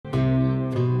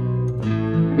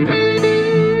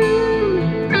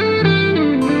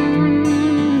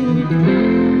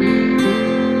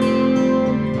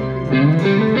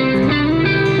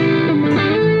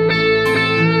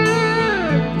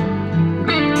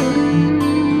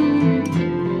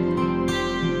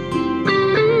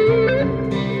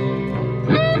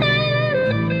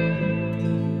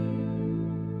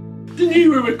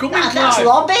That's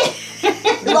lobby.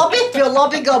 Lobby for your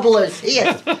lobby gobblers.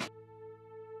 Here.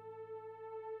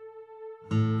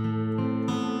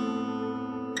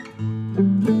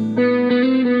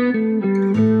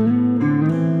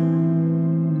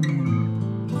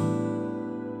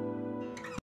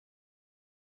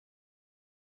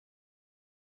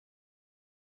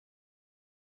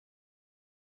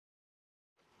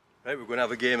 Right, we're going to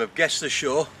have a game of guess the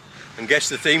show and guess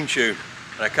the theme tune.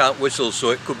 And I can't whistle, so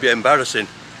it could be embarrassing.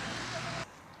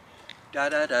 Da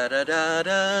da da da da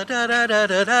da da da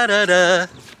da da da da.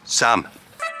 Sam.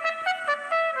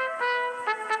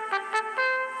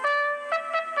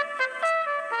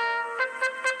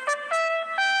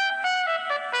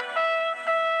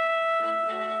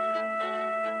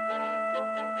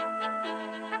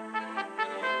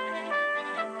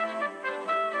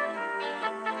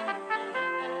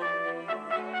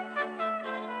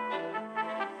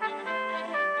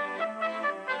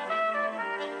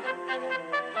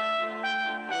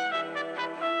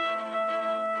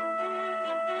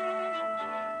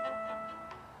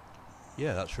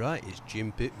 Yeah, that's right, it's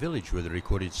Jim Pit Village where they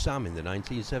recorded Sam in the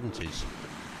 1970s.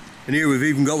 And here we've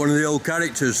even got one of the old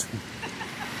characters.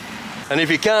 And if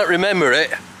you can't remember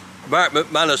it, Mark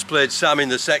McManus played Sam in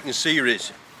the second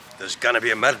series. There's gonna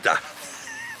be a murder.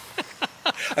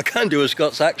 I can't do a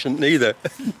Scots accent neither.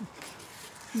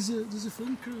 There's a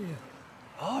film crew here.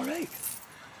 All right.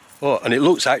 Oh, and it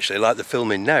looks actually like they're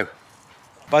filming now.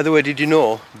 By the way, did you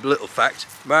know, little fact,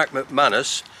 Mark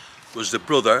McManus was the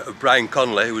brother of Brian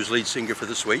Connolly, who was lead singer for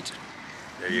The Sweet.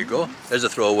 There you go. There's a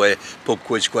throwaway pub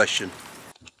quiz question.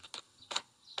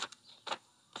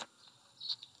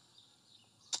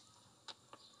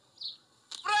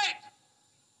 Fred!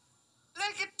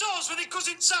 Let's get toast with your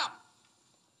cousin Sam.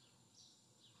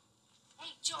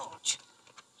 Hey, George.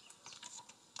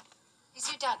 Is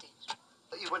your daddy?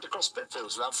 You went across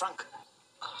Spitfields without Frank.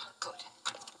 Oh, good.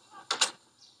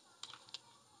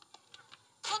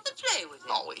 What the play with him?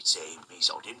 Oh, it's him. He's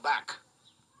holding back.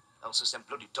 Else it's them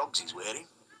bloody dogs he's wearing.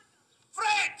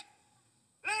 Fred!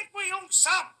 Let me young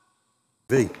Sam!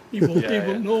 V. He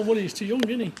won't know what he's too young,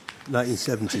 isn't he?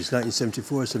 1970s,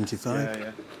 1974, 75.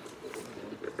 Yeah.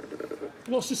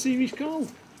 What's the series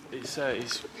called? It's a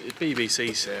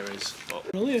BBC series. But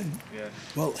Brilliant. yeah.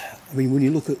 Well, I mean, when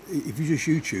you look at, if you just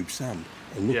YouTube Sam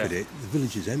and look Yeah. at it, the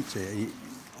village is empty.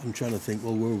 I'm trying to think,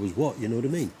 well, where was what, you know what I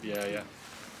mean? Yeah.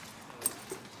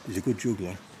 He's a good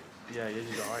juggler. Yeah,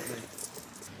 he's alright,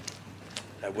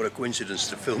 mate. What a coincidence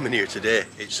to film in here today.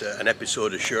 It's an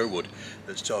episode of Sherwood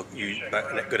that's got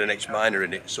an ex-miner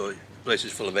in it, so the place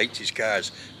is full of 80s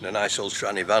cars and a nice old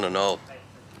tranny van and all.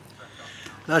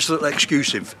 Nice little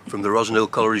exclusive from the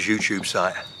Rosenhill Colliery's YouTube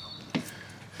site.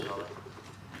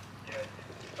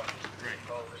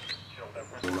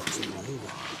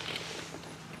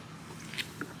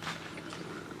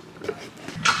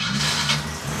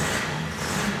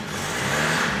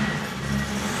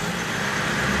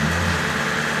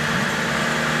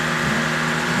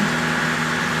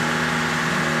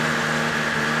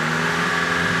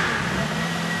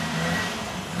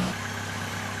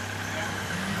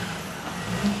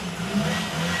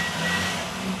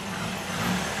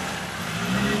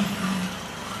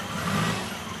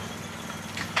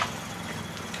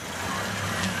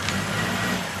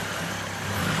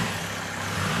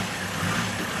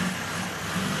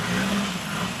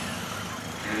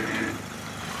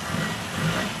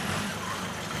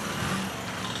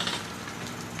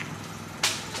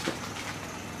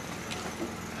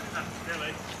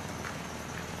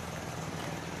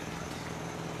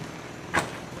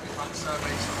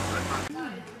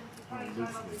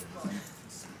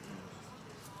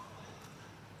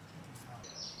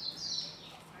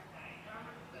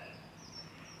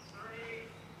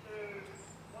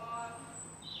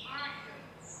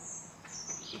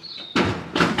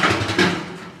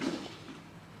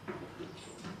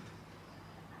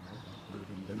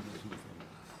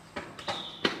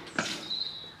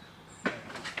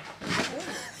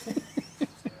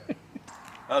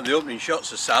 And the opening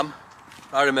shots of Sam,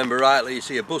 I remember rightly, you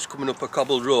see a bus coming up a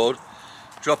cobbled road,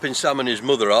 dropping Sam and his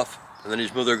mother off, and then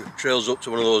his mother trails up to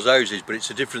one of those houses, but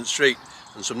it's a different street,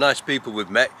 and some nice people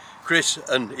we've met, Chris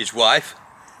and his wife,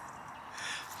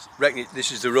 reckon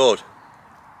this is the road.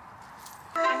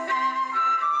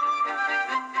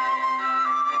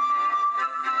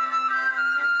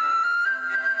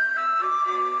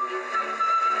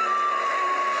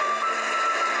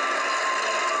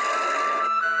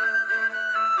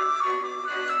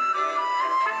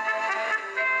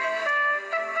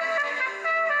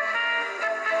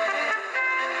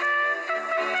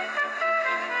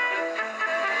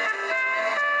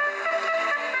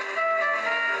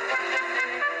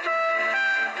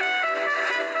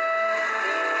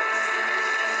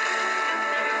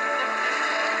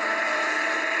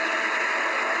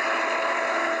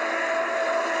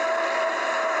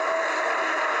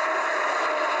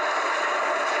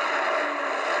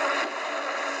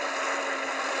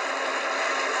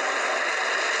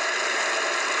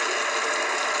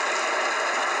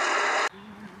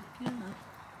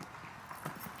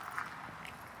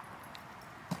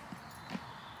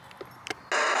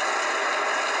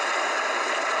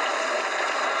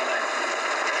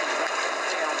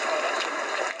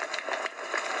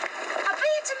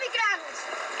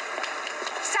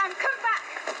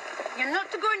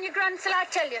 on your grand till I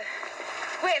tell you.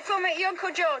 Wait for me at your Uncle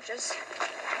George's.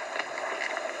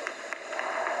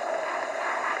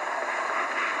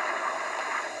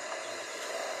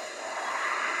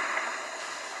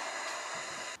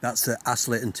 That's the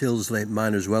Astley and Tilsley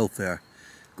Miners' Welfare.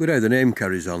 Good how the name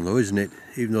carries on though, isn't it?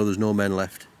 Even though there's no men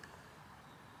left.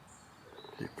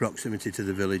 The proximity to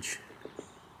the village.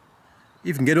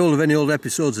 You can get hold of any old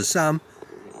episodes of Sam.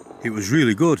 It was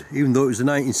really good, even though it was the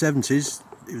 1970s.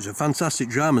 It was a fantastic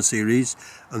drama series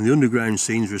and the underground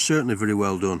scenes were certainly very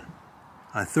well done.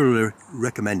 I thoroughly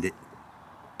recommend it.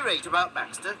 Right about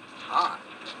Baxter? Ah,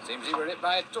 seems he were hit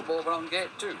by a tub over on gate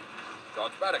 2.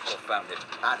 George Barracle found it.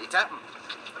 How'd it happen?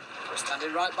 We're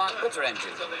standing right by butter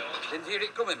engine. Didn't hear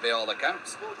it coming by all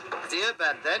accounts. Is he hurt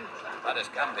bad then? Bad as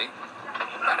can be.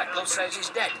 Barracle says he's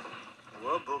dead.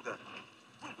 Well, bugger.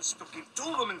 We're stuck in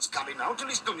Toberman's cabin now till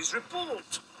he's done his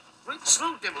report. Right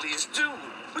slow devil he is too.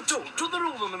 We're told to the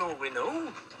Overman all we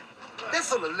know. They're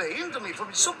full of Leigh, and me from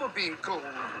his supper being cold.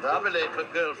 That'll be late for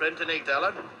girlfriend tonight,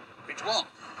 Alan. Which one?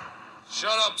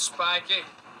 Shut up, Spiky.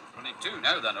 Running 2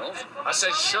 now, then, Oz. I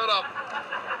said shut up.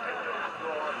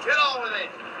 Get on with it.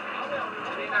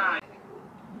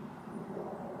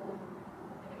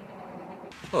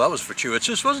 Well, that was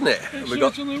fortuitous, wasn't it? It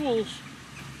certainly was.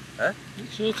 Huh? It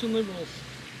certainly was.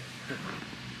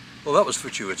 Well, that was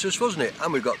fortuitous, wasn't it?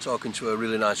 And we got talking to a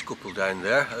really nice couple down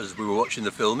there as we were watching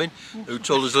the filming, who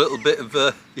told us a little bit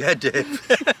of, yeah, Dave,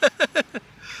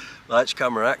 lights,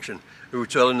 camera, action, who were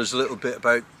telling us a little bit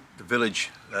about the village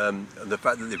and the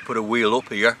fact that they put a wheel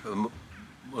up here, one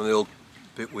of the old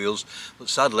pit wheels, but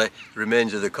sadly the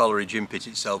remains of the colliery gym pit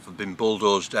itself have been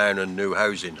bulldozed down and new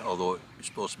housing, although it's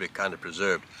supposed to be kind of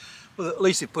preserved. Well, at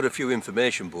least they put a few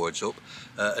information boards up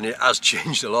and it has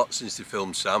changed a lot since they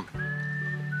filmed Sam.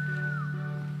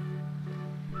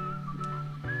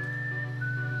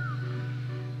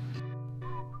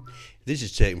 This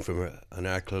is taken from an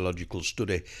archaeological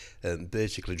study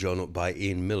basically drawn up by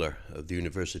Ian Miller of the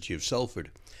University of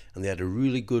Salford, and they had a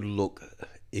really good look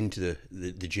into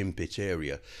the gym pit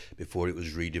area before it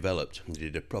was redeveloped. They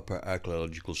did a proper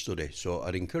archaeological study, so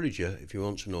I'd encourage you, if you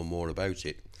want to know more about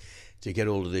it, to get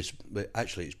hold of this. But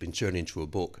actually it's been turned into a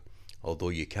book, although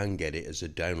you can get it as a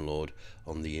download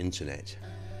on the internet.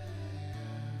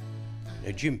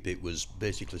 Now, Gym Pit was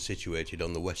basically situated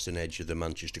on the western edge of the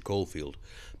Manchester coalfield,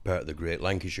 part of the Great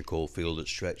Lancashire coalfield that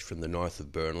stretched from the north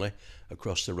of Burnley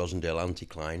across the Rosendale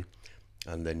anticline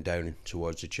and then down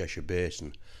towards the Cheshire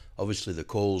Basin. Obviously the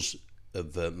coals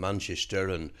of Manchester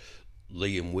and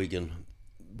Leigh and Wigan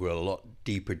were a lot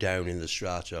deeper down in the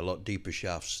strata, a lot deeper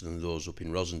shafts than those up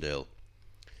in Rosendale.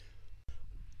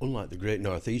 Unlike the Great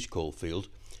North East coalfield,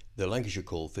 the Lancashire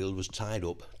coalfield was tied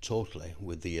up totally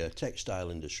with the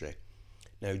textile industry.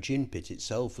 Now, Gin Pit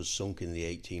itself was sunk in the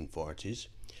 1840s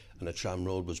and a tram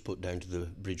road was put down to the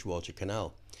Bridgewater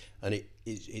Canal, and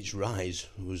its rise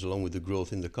was along with the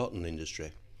growth in the cotton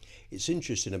industry. It's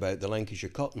interesting about the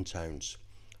Lancashire cotton towns.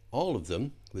 All of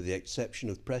them, with the exception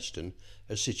of Preston,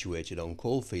 are situated on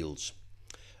coalfields.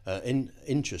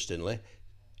 Interestingly,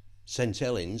 St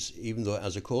Helens, even though it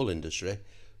has a coal industry,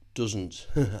 doesn't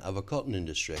have a cotton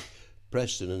industry.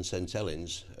 Preston and St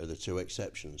Helens are the two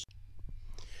exceptions.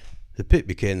 The pit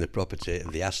became the property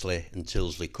of the Astley and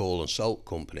Tilsley Coal and Salt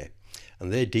Company,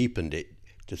 and they deepened it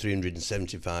to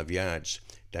 375 yards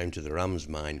down to the Rams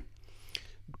mine.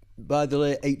 By the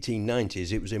late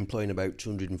 1890s it was employing about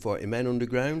 240 men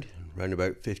underground, around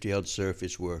about 50 odd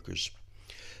surface workers.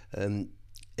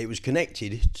 It was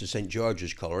connected to St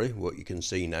George's Colliery, what you can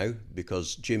see now,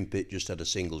 because Gym Pit just had a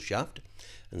single shaft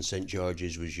and St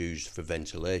George's was used for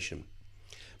ventilation.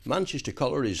 Manchester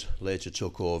Collieries later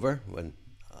took over when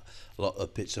a lot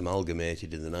of pits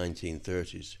amalgamated in the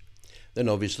 1930s. Then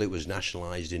obviously it was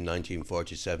nationalised in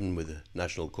 1947 with the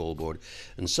National Coal Board,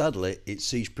 and sadly it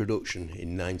ceased production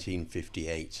in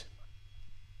 1958.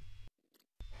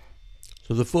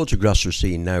 So the photographs we're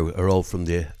seeing now are all from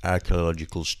the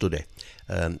archaeological study,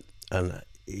 and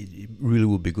it really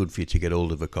would be good for you to get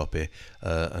hold of a copy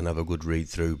and have a good read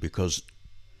through, because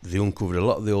they uncovered a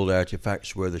lot of the old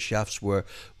artefacts where the shafts were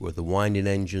the winding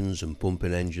engines and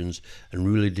pumping engines,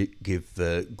 and really did give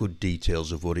good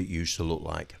details of what it used to look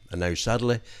like. And now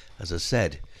sadly, as I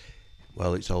said,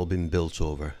 well, it's all been built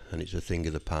over and it's a thing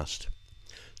of the past.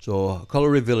 So a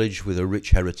colliery village with a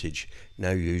rich heritage, now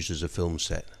used as a film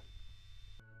set.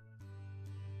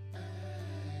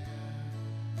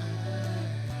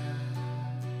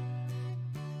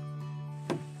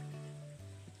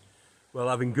 Well,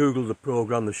 having googled the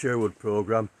programme, the Sherwood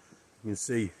programme, you can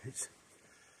see it's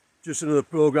just another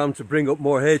programme to bring up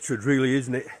more hatred, really,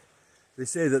 isn't it? They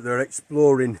say that they're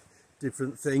exploring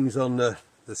different things on the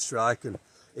strike and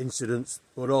incidents,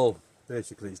 but all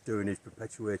basically it's doing is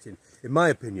perpetuating, in my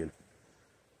opinion,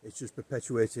 it's just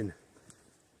perpetuating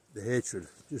the hatred.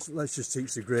 Let's just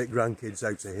teach the great grandkids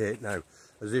how to hate now,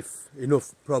 as if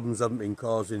enough problems haven't been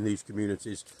caused in these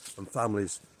communities and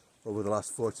families over the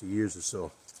last 40 years or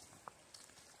so.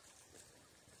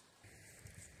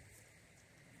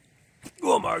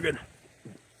 Go on, Morgan.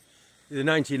 The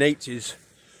 1980s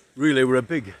really were a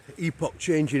big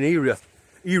epoch-changing era.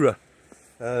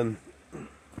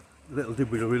 Little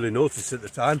did we really notice at the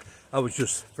time. I was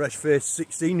just fresh-faced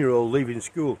 16-year-old leaving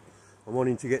school and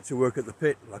wanting to get to work at the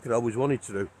pit like I'd always wanted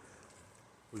to do. It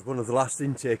was one of the last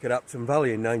intake at Apton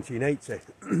Valley in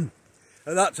 1980.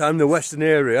 At that time, the western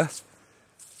area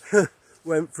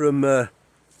went from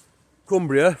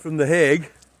Cumbria, from The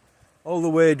Hague, all the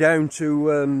way down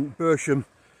to Bersham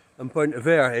and Point of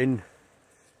Ayre in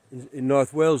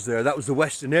North Wales there. That was the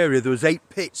western area. There was 8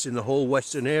 pits in the whole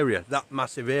western area, that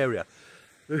massive area.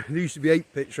 There used to be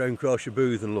 8 pits around Crawshire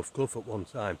Booth and Loughclough at one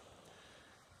time.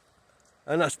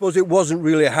 And I suppose it wasn't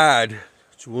really hard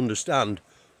to understand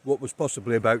what was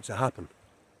possibly about to happen.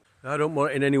 I don't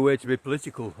want it in any way to be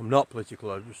political. I'm not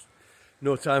political. I've just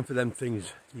no time for them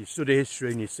things. You study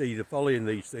history and you see the folly in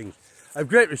these things. I have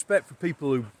great respect for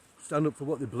people who stand up for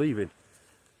what they believe in,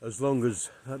 as long as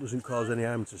that doesn't cause any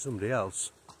harm to somebody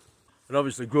else. And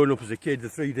obviously growing up as a kid, the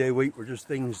 3-day week were just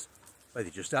things, well, they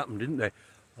just happened, didn't they?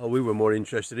 All we were more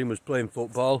interested in was playing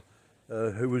football,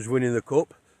 who was winning the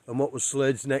cup, and what was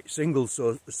Slade's next single,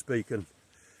 so to speak, and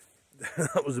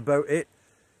that was about it. It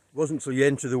wasn't until you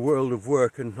enter the world of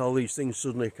work and all these things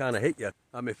suddenly kind of hit you.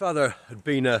 And my father had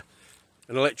been an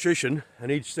electrician, and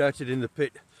he'd started in the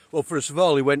pit. Well, first of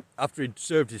all, he went, after he'd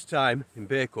served his time in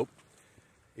Bacup,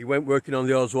 he went working on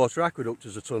the Orswater Aqueduct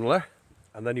as a tunneler,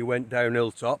 and then he went down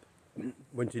Hilltop,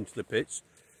 went into the pits,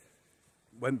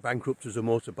 went bankrupt as a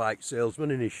motorbike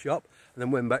salesman in his shop, and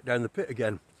then went back down the pit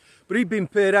again. But he'd been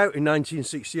paid out in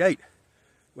 1968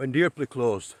 when Deerpley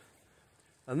closed.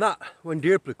 And that, when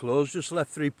Deerpley closed, just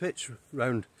left 3 pits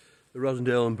round the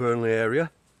Rosendale and Burnley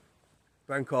area.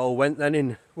 Bankhall went then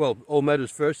in, well, Old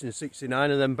Meadows first in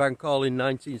 69 and then Bankhall in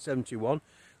 1971,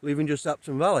 leaving just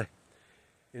Apton Valley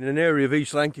in an area of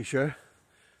East Lancashire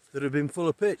that had been full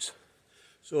of pits.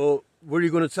 So were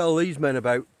you going to tell these men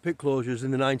about pit closures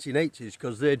in the 1980s,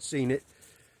 because they'd seen it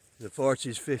in the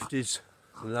 40s, 50s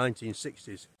and the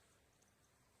 1960s.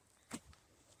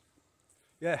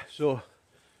 Yeah, so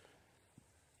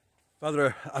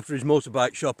Father, after his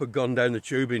motorbike shop had gone down the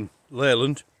tube in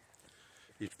Leyland,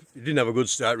 he didn't have a good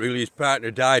start really. His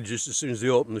partner died just as soon as they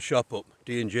opened the shop up,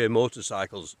 D&J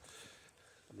Motorcycles.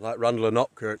 Like Randall and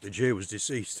Opkirk, the J was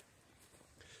deceased.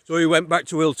 So he went back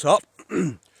to Hilltop.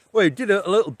 Well, he did a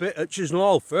little bit at Chisnall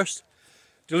Hall first,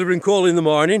 delivering coal in the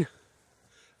morning,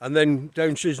 and then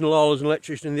down Chisnall Hall as an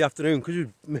electrician in the afternoon, because he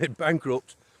was made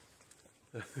bankrupt.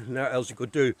 Nothing else he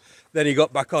could do. Then he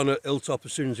got back on at Hilltop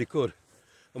as soon as he could.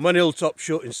 And when Hilltop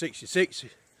shut in 66,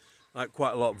 like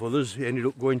quite a lot of others, he ended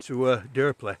up going to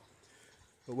Deerpley.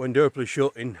 But when Deerpley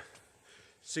shut in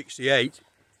 68,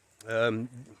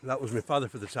 that was my father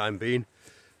for the time being.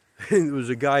 There was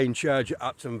a guy in charge at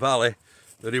Apton Valley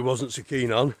that he wasn't so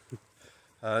keen on.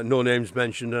 No names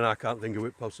mentioned, and I can't think of who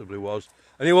it possibly was.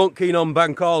 And he wasn't keen on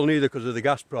Bankhall neither because of the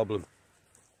gas problem.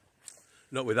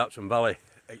 Not with Apton Valley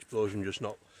explosion, just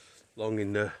not long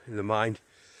in the mind.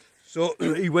 So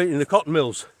he went in the cotton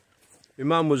mills. My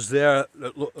mum was there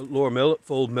at Lower Mill, at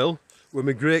Fold Mill, where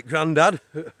my great granddad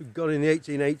had gone in the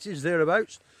 1880s,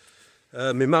 thereabouts.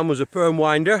 My mum was a perm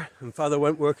winder, and father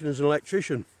went working as an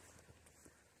electrician.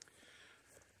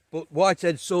 But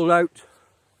Whitehead sold out,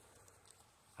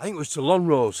 I think it was to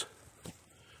Lonrose,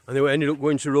 and they ended up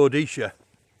going to Rhodesia.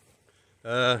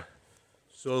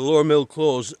 So the Lower Mill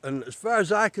closed, and as far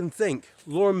as I can think,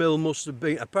 Lower Mill must have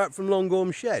been, apart from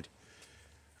Longholm Shed,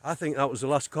 I think that was the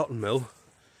last cotton mill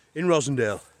in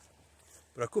Rosendale.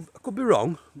 But I could be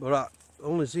wrong, but I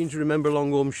only seem to remember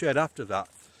Longholm Shed after that.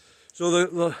 So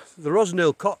the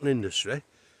Rosendale cotton industry,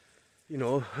 you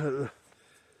know, the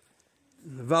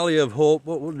Valley of Hope,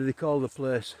 what did they call the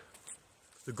place?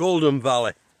 The Golden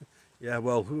Valley. Yeah,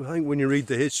 well, I think when you read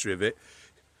the history of it,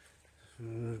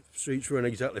 the streets weren't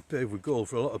exactly paved with gold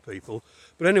for a lot of people.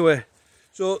 But anyway,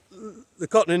 so the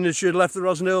cotton industry had left the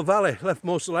Rosendale Valley, left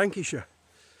most of Lancashire.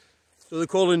 So the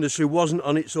coal industry wasn't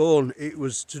on its own, it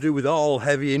was to do with all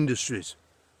heavy industries.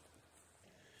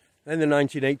 In the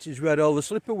 1980s we had all the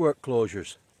slipper work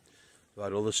closures, we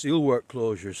had all the steel work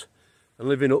closures, and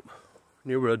living up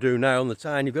near where I do now on the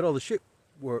Tyne, you've got all the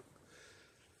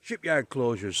shipyard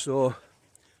closures, so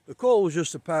the coal was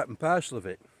just a part and parcel of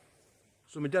it.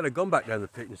 So my dad had gone back down the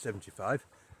pit in '75,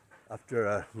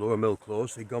 after Lower Mill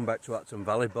closed. He'd gone back to Acton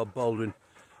Valley. Bob Baldwin,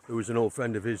 who was an old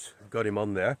friend of his, got him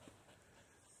on there.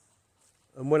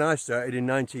 And when I started in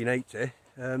 1980,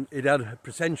 it had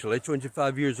potentially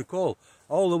 25 years of coal,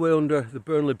 all the way under the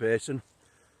Burnley Basin,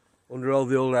 under all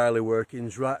the old Islay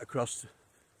workings, right across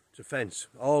to Fence.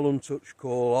 All untouched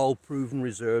coal, all proven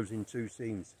reserves in 2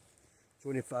 seams.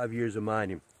 25 years of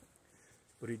mining.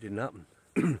 But it didn't happen.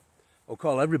 I'll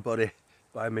call everybody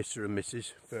by Mr. and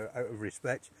Mrs. out of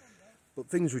respect. But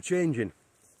things were changing.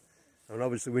 And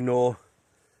obviously we know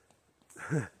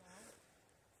there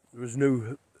was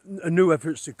new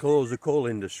efforts to close the coal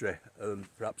industry,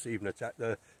 perhaps even attack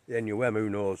the NUM, who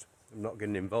knows. I'm not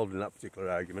getting involved in that particular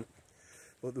argument.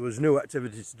 But there was new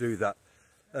activity to do that.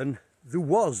 And there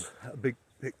was a big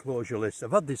pit closure list.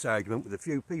 I've had this argument with a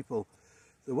few people.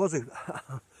 There was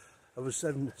I was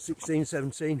 16,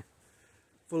 17,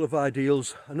 full of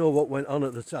ideals. I know what went on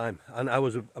at the time. And I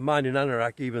was a mining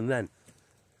anorak even then.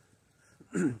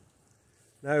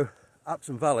 Now,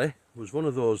 Acton Valley was one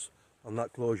of those on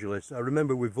that closure list. I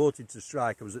remember we voted to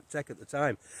strike. I was at Tech at the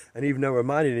time, and even our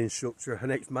mining instructor, an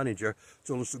ex-manager,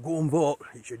 told us to go and vote.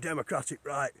 It's your democratic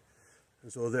right.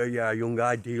 And so there you are, young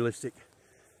idealistic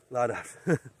lad,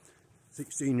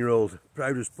 16-year-old,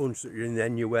 proud as punch that you're in the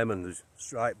NUM and the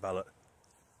strike ballot.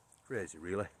 Crazy,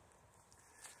 really.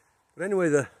 But anyway,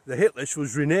 the hit list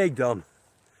was reneged on.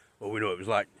 Well, we know it was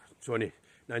like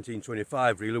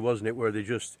 1925, really, wasn't it, where they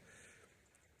just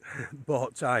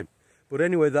bought time. But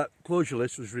anyway, that closure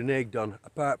list was reneged on,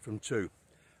 apart from 2.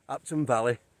 Acton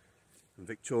Valley and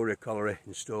Victoria Colliery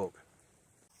in Stoke.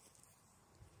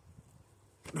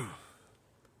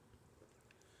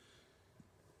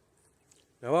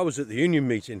 Now, I was at the union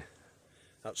meeting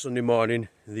that Sunday morning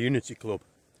in the Unity Club.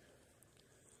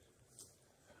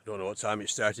 I don't know what time it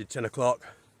started, 10 o'clock.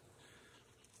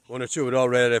 1 or 2 had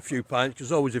already had a few pints,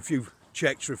 because always a few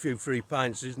checks for a few free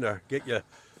pints, isn't there? Get you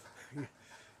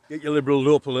liberalled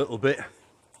up a little bit.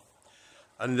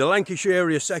 And the Lancashire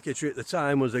area secretary at the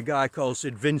time was a guy called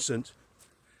Sid Vincent,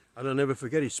 and I'll never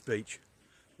forget his speech.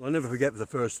 Well, I'll never forget the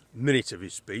first minute of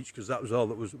his speech, because that was all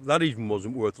that even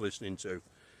wasn't worth listening to.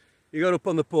 He got up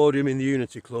on the podium in the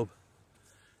Unity Club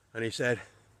and he said,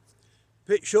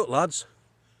 "Pit shut, lads,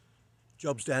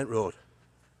 job's down road."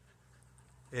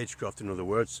 Agecroft, in other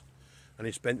words. And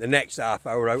he spent the next half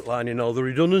hour outlining all the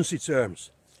redundancy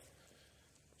terms.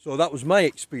 So that was my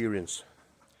experience.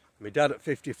 My dad at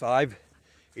 55,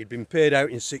 he'd been paid out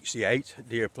in 68 at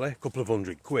Deerplay, a couple of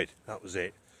 £100, that was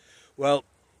it. Well,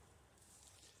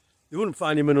 they wouldn't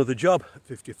find him another job at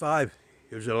 55.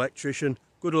 He was an electrician,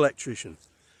 good electrician.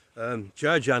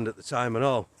 Charge hand at the time and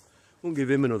all. Wouldn't give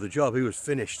him another job, he was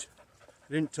finished.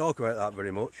 He didn't talk about that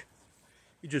very much.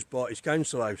 He just bought his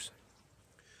council house.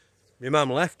 My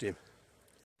mum left him.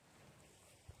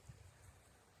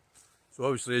 So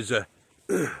obviously as a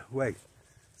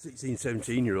 16,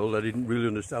 17-year-old, I didn't really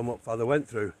understand what father went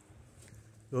through.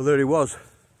 So there he was,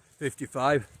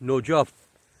 55, no job.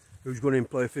 Who's going to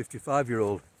employ a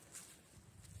 55-year-old?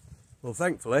 Well,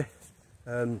 thankfully,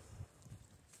 one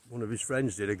of his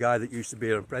friends did, a guy that used to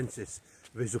be an apprentice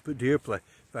of his up at Deerplay,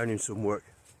 found him some work.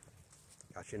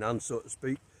 Cash in hand, so to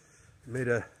speak. Made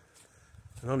an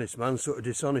honest man, sort of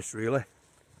dishonest really.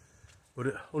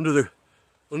 But under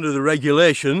the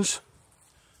regulations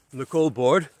from the coal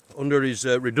board, under his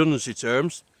redundancy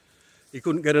terms, he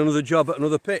couldn't get another job at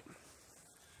another pit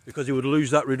because he would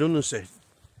lose that redundancy.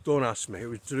 Don't ask me, it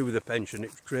was to do with the pension,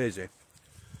 it was crazy.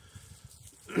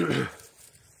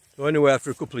 So anyway,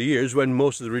 after a couple of years, when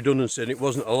most of the redundancy, and it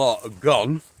wasn't a lot, had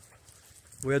gone,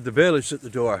 we had the bailiffs at the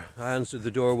door. I answered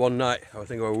the door one night. I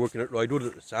think I was working at Roydwood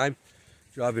at the time,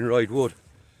 driving Roydwood.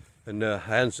 And I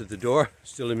answered the door,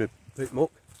 still in my pit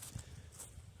muck.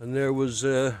 And there was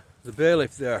the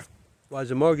bailiff there. Why is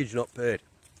the mortgage not paid?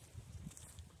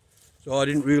 So I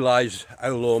didn't realise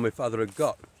how low my father had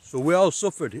got. So we all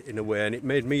suffered in a way, and it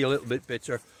made me a little bit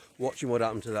bitter watching what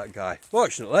happened to that guy.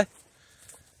 Fortunately,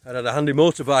 I had a handy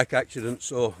motorbike accident,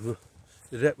 so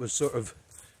the debt was sort of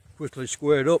quickly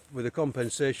squared up with a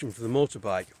compensation for the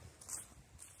motorbike.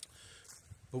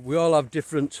 But we all have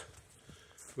different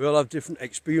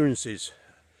experiences.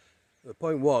 The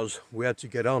point was, we had to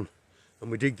get on, and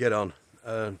we did get on.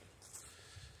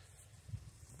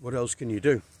 What else can you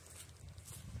do?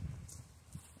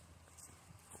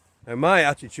 Now my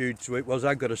attitude to it was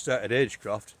I'd got to start at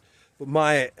Agecroft, but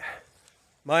my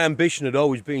ambition had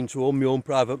always been to own my own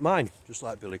private mine, just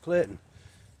like Billy Clayton.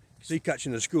 See,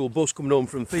 catching the school bus coming home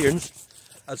from Fearns,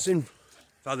 I'd seen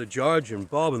Father George and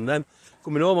Bob and them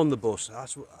coming home on the bus. I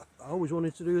always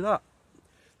wanted to do that.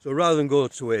 So rather than go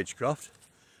to Agecroft,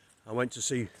 I went to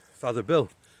see Father Bill.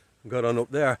 and got on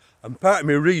up there. And part of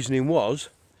my reasoning was,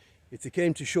 if they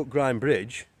came to shut Grime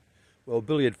Bridge, well,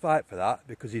 Billy would fight for that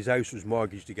because his house was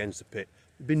mortgaged against the pit.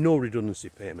 There'd be no redundancy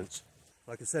payments.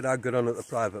 Like I said, I got on at the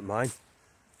private mine,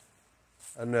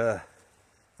 and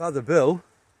Father Bill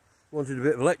wanted a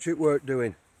bit of electric work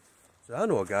doing. So I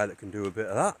know a guy that can do a bit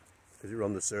of that, because it were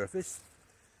on the surface.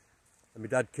 And my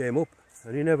dad came up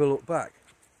and he never looked back.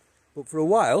 But for a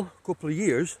while, a couple of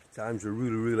years, times were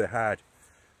really, really hard.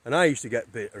 And I used to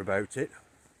get bitter about it.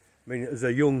 I mean, as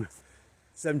a young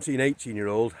 17,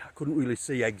 18-year-old, I couldn't really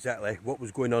see exactly what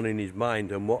was going on in his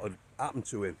mind and what had happened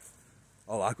to him.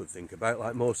 All I could think about,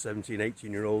 like most 17,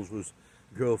 18-year-olds, was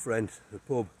a girlfriend, the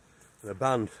pub, and a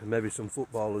band, and maybe some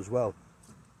football as well.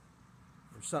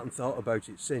 I've sat and thought about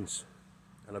it since,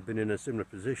 and I've been in a similar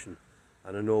position,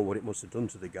 and I know what it must have done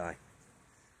to the guy.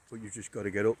 But you've just got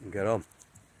to get up and get on.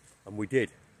 And we did.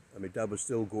 And my dad was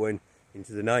still going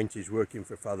into the 90s working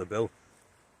for Father Bill.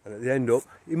 And at the end up,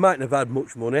 he mightn't have had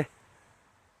much money.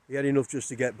 He had enough just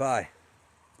to get by.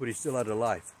 But he still had a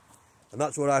life. And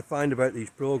that's what I find about these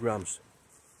programmes.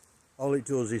 All it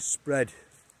does is spread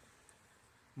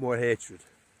more hatred.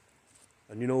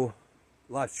 And you know,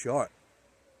 life's short.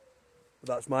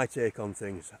 But that's my take on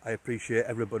things. I appreciate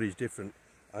everybody's different.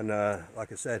 And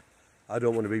like I said, I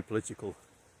don't want to be political.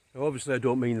 Now obviously I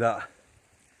don't mean that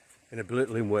in a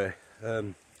belittling way.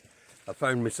 I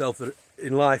found myself that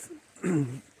in life,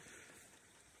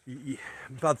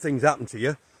 bad things happen to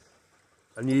you,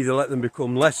 and you either let them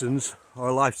become lessons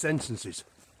or life sentences.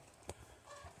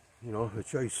 You know, a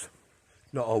choice,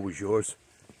 not always yours.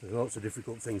 There's lots of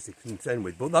difficult things to contend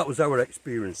with, but that was our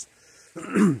experience.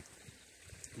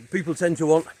 People tend to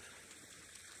want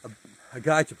a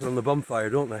guy to put on the bonfire,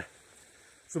 don't they?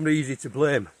 Somebody easy to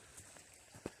blame.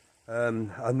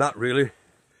 And that really,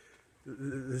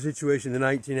 the situation in the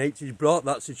 1980s brought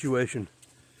that situation.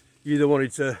 You either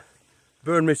wanted to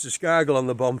burn Mr. Scargill on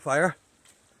the bonfire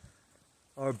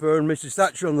or burn Mrs.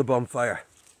 Thatcher on the bonfire.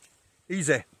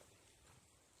 Easy.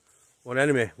 One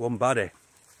enemy, one baddie.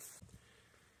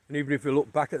 And even if you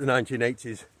look back at the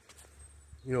 1980s,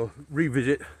 you know,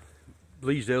 revisit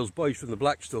Bleasdale's Boys from the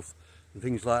Black Stuff and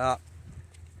things like that,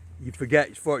 you forget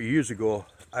it's 40 years ago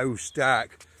how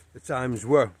stark the times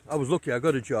were. I was lucky, I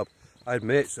got a job. I had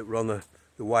mates that were on the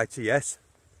YTS,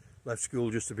 left school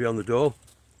just to be on the dole.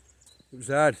 It was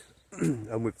hard,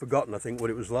 and we've forgotten, I think, what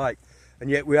it was like. And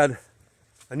yet we had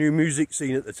a new music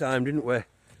scene at the time, didn't we?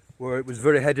 Where it was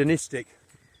very hedonistic.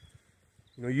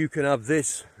 You know, you can have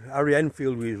this, Harry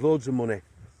Enfield with loads of money.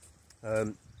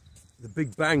 The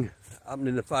Big Bang happened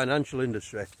in the financial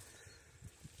industry.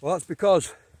 Well, that's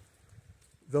because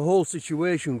the whole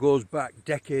situation goes back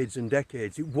decades and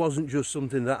decades. It wasn't just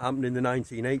something that happened in the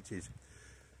 1980s.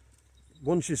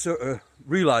 Once you sort of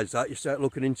realise that, you start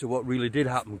looking into what really did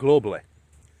happen globally.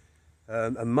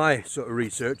 And my sort of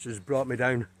research has brought me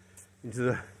down into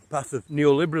the path of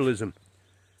neoliberalism. And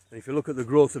if you look at the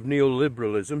growth of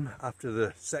neoliberalism after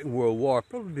the Second World War,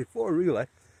 probably before really,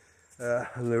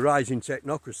 and the rise in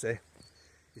technocracy,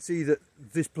 you see that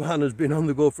this plan has been on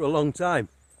the go for a long time.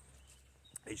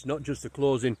 It's not just the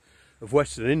closing of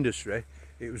Western industry,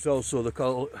 it was also the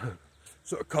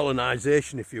sort of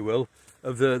colonisation, if you will,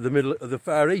 of the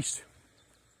Far East.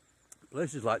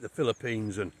 Places like the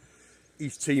Philippines and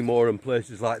East Timor and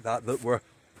places like that that were,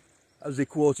 as they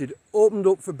quoted, opened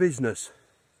up for business.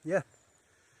 Yeah,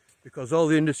 because all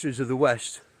the industries of the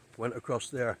West went across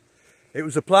there. It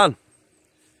was a plan,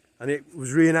 and it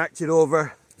was reenacted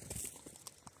over,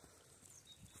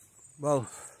 well,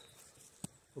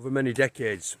 over many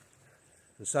decades.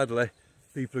 And sadly,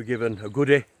 people are given a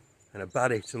goodie and a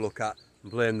baddie to look at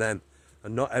and blame them,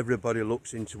 and not everybody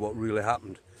looks into what really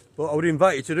happened. But I would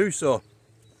invite you to do so,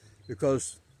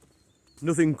 because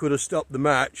nothing could have stopped the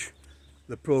march,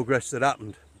 the progress that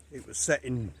happened. It was set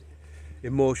in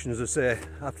motion, as I say,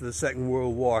 after the Second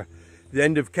World War, the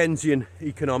end of Keynesian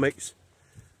economics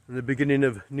and the beginning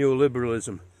of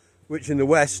neoliberalism, which in the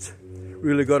West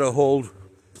really got a hold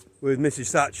with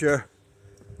Mrs. Thatcher,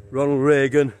 Ronald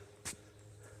Reagan.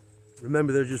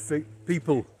 Remember, they're just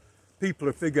people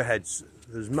are figureheads.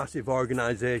 There's massive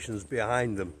organisations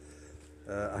behind them,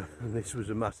 and this was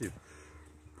a massive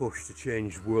push to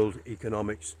change world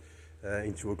economics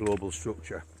into a global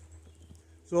structure.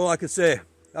 So like I say,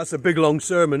 that's a big long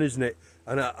sermon, isn't it?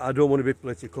 And I don't want to be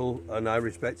political, and I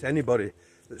respect anybody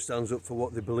that stands up for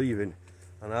what they believe in,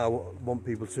 and I want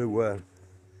people to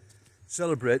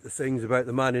celebrate the things about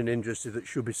the mining industry that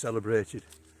should be celebrated.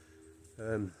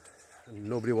 And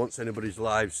nobody wants anybody's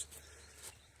lives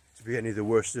to be any the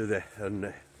worse, do they?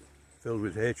 And filled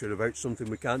with hatred about something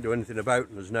we can't do anything about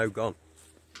and is now gone.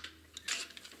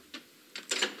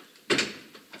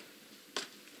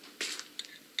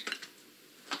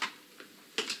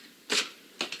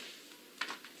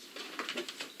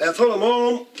 Ethel, I'm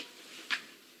home.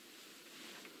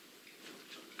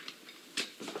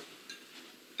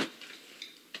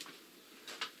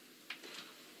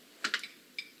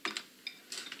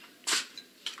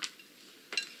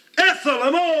 Ethel,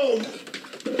 I'm home.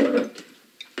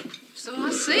 So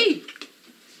I see.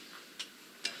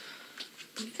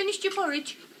 You finished your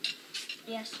porridge?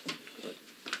 Yes.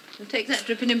 Well, take that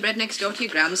dripping in bread next door to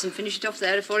your grand's and finish it off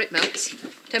there before it melts.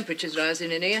 Temperature's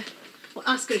rising in here. Well,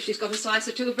 ask her if she's got a slice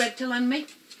or two of bread to lend me.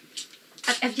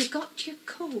 Have you got your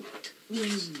coat? Yeah,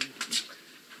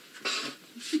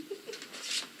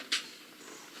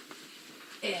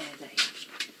 there you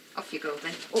are. Off you go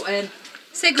then. Oh,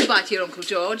 say goodbye to your Uncle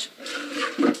George.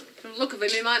 From the look of him,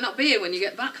 he might not be here when you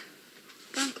get back.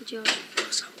 Bye, Uncle George.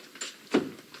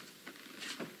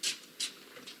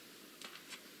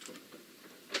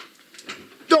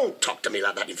 Don't talk to me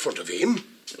like that in front of him.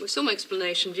 There was some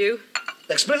explanation due.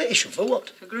 Explanation for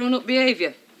what? For grown-up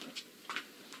behaviour.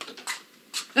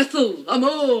 Ethel, I'm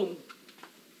home.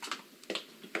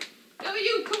 Now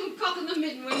you come cocking the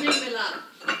midden with me, my lad.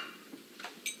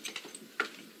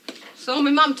 Saw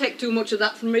my mum take too much of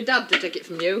that from my dad to take it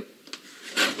from you.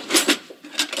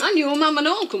 And your mum and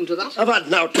all come to that. I've had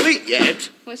now to eat yet.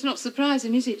 Well, it's not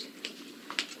surprising, is it?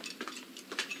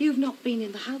 You've not been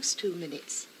in the house 2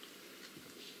 minutes.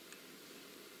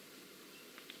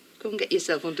 Go and get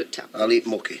yourself under tap. I'll eat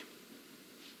mucky.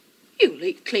 You'll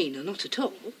eat cleaner, not at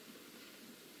all.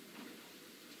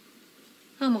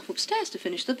 I'm off upstairs to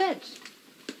finish the beds.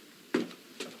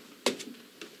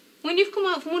 When you've come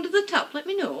out from under the tap, let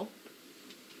me know.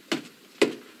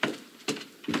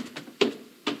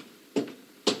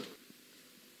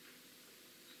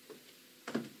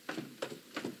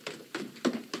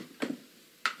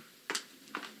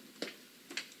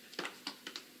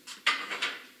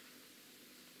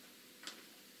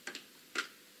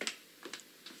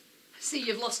 See,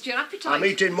 you've lost your appetite. I'm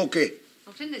eating mucky.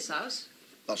 Not in this house.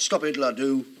 I'll stop it till I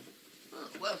do. Oh,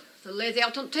 well, they'll lay thee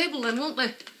out on table then, won't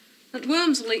they? That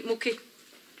worms will eat mucky.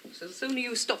 So the sooner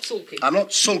you stop sulking. I'm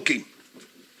not sulking.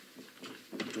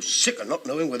 I'm just sick of not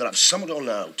knowing whether I've summoned or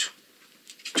not.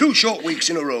 2 short weeks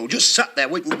in a row, just sat there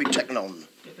waiting to be taken on.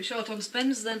 You'll be short on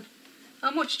spends then.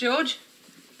 How much, George?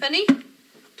 Penny?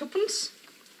 Twopence?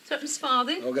 Threepence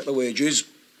farthing? I'll get the wages.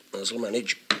 I'll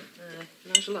manage.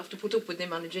 And I shall have to put up with the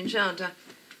managing, shan't I?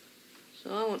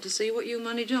 So I want to see what you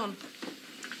manage on.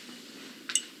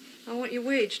 I want your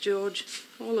wage, George.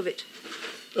 All of it.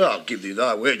 I'll give thee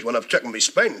thy wage when I've taken my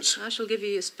spends. I shall give you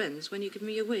your spends when you give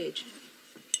me your wage.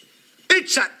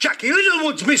 It's that Jackie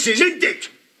Littlewood's missus, isn't it?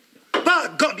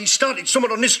 By God, he started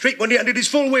someone on this street when he handed his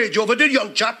full wage over, did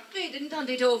young chap? He didn't hand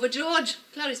it over, George.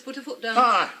 Clarice put her foot down.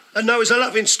 Ah, and now he's a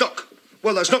laughing stock.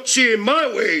 Well, that's not seeing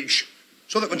my wage,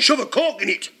 so they can shove a cork in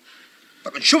it. They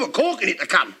can shove a cork in it, they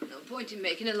can. No point in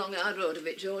making a long, hard road of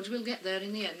it, George. We'll get there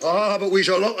in the end. Ah, but we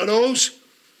shall not the nose.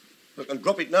 We can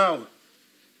drop it now.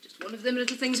 Just one of them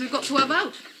little things we've got to have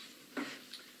out.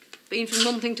 Been from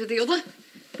one thing to the other.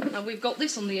 Now we've got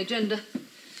this on the agenda.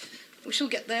 We shall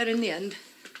get there in the end.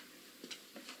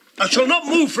 I shall not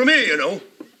move from here, you know.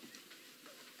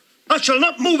 I shall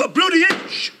not move a bloody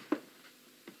inch.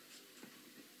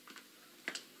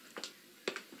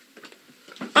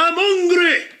 I'm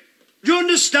hungry. Do you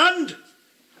understand?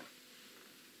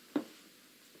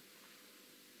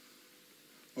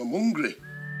 I'm hungry.